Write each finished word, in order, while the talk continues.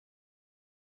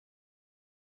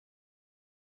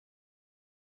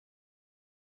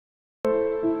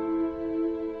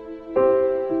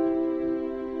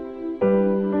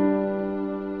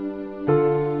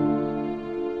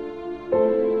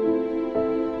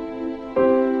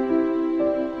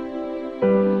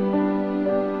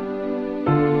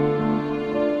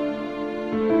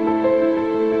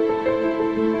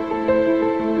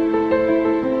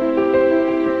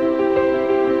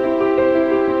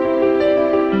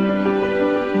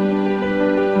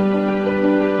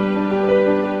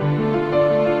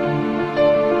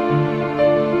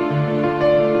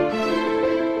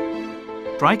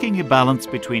Striking a balance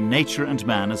between nature and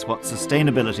man is what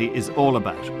sustainability is all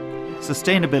about.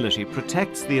 Sustainability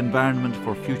protects the environment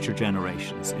for future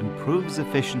generations, improves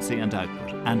efficiency and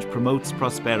output, and promotes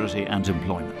prosperity and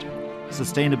employment.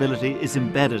 Sustainability is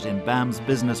embedded in BAM's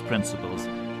business principles,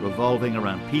 revolving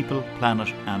around people,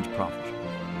 planet, and profit.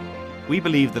 We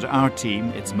believe that our team,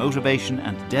 its motivation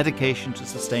and dedication to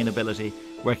sustainability,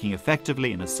 working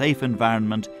effectively in a safe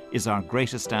environment, is our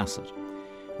greatest asset.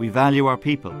 We value our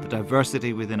people, the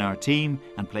diversity within our team,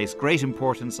 and place great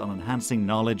importance on enhancing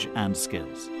knowledge and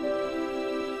skills.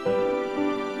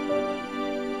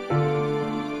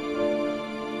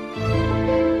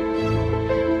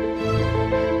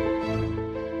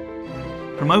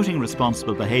 Promoting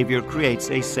responsible behaviour creates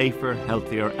a safer,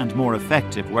 healthier and more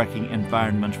effective working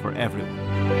environment for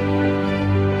everyone.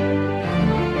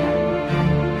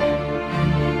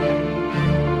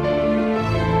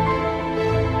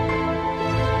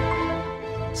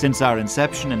 Since our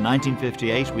inception in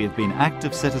 1958, we have been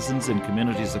active citizens in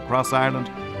communities across Ireland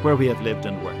where we have lived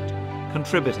and worked,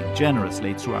 contributing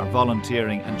generously through our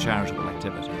volunteering and charitable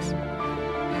activities.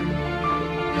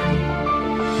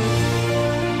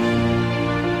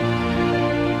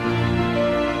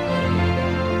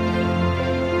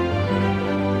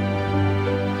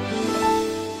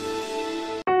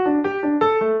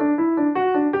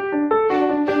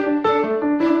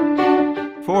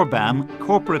 For BAM,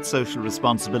 corporate social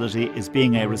responsibility is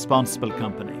being a responsible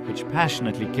company which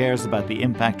passionately cares about the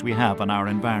impact we have on our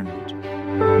environment.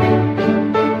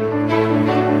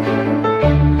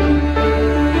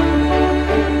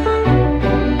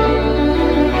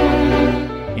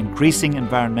 Increasing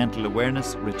environmental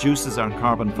awareness reduces our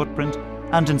carbon footprint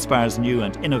and inspires new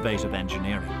and innovative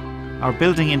engineering. Our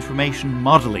building information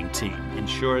modelling team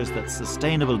ensures that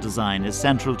sustainable design is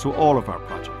central to all of our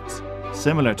projects.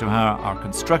 Similar to how our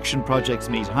construction projects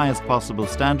meet highest possible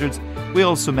standards, we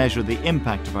also measure the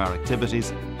impact of our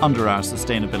activities under our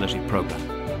sustainability programme.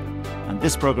 And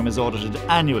this programme is audited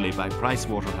annually by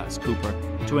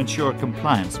PricewaterhouseCoopers to ensure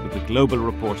compliance with the Global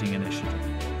Reporting Initiative.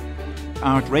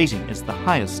 Our rating is the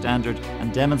highest standard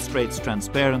and demonstrates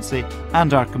transparency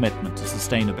and our commitment to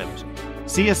sustainability.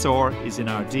 CSR is in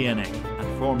our DNA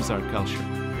and forms our culture.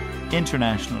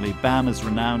 Internationally, BAM is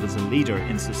renowned as a leader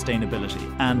in sustainability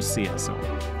and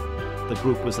CSR. The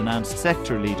group was announced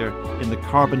sector leader in the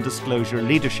Carbon Disclosure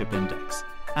Leadership Index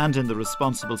and in the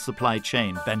Responsible Supply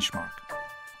Chain benchmark.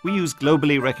 We use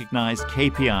globally recognised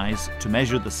KPIs to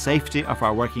measure the safety of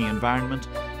our working environment,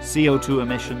 CO2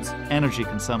 emissions, energy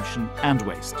consumption and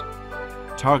waste.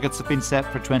 Targets have been set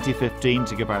for 2015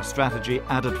 to give our strategy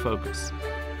added focus.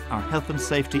 Our health and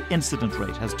safety incident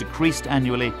rate has decreased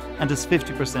annually and is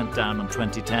 50% down on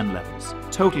 2010 levels.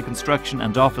 Total construction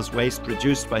and office waste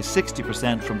reduced by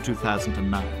 60% from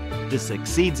 2009. This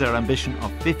exceeds our ambition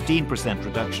of 15%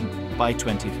 reduction by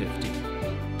 2050.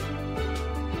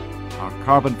 Our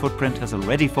carbon footprint has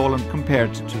already fallen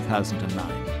compared to 2009.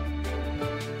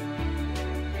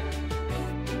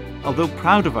 Although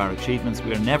proud of our achievements,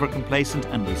 we are never complacent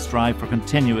and we strive for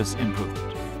continuous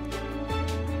improvement.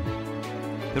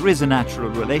 There is a natural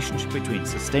relationship between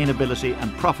sustainability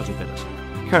and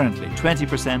profitability. Currently,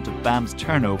 20% of BAM's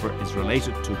turnover is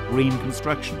related to green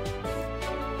construction.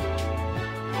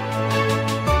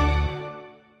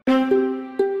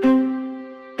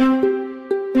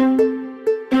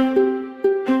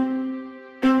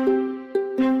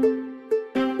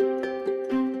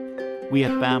 We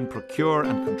at BAM procure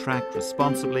and contract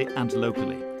responsibly and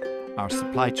locally. Our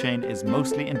supply chain is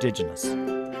mostly indigenous.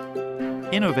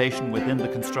 Innovation within the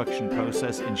construction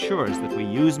process ensures that we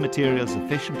use materials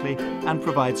efficiently and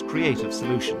provides creative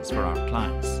solutions for our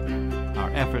clients.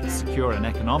 Our efforts secure an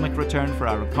economic return for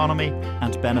our economy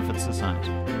and benefit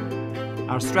society.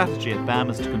 Our strategy at BAM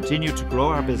is to continue to grow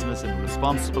our business in a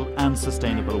responsible and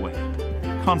sustainable way,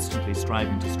 constantly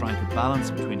striving to strike a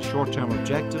balance between short-term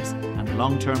objectives and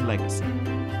long-term legacy.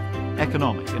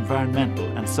 Economic, environmental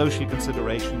and social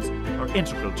considerations are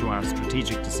integral to our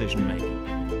strategic decision-making.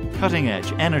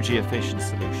 Cutting-edge, energy-efficient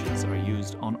solutions are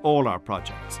used on all our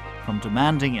projects, from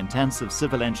demanding, intensive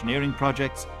civil engineering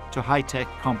projects to high-tech,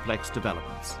 complex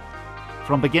developments.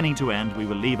 From beginning to end, we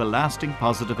will leave a lasting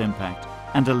positive impact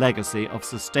and a legacy of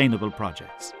sustainable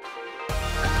projects.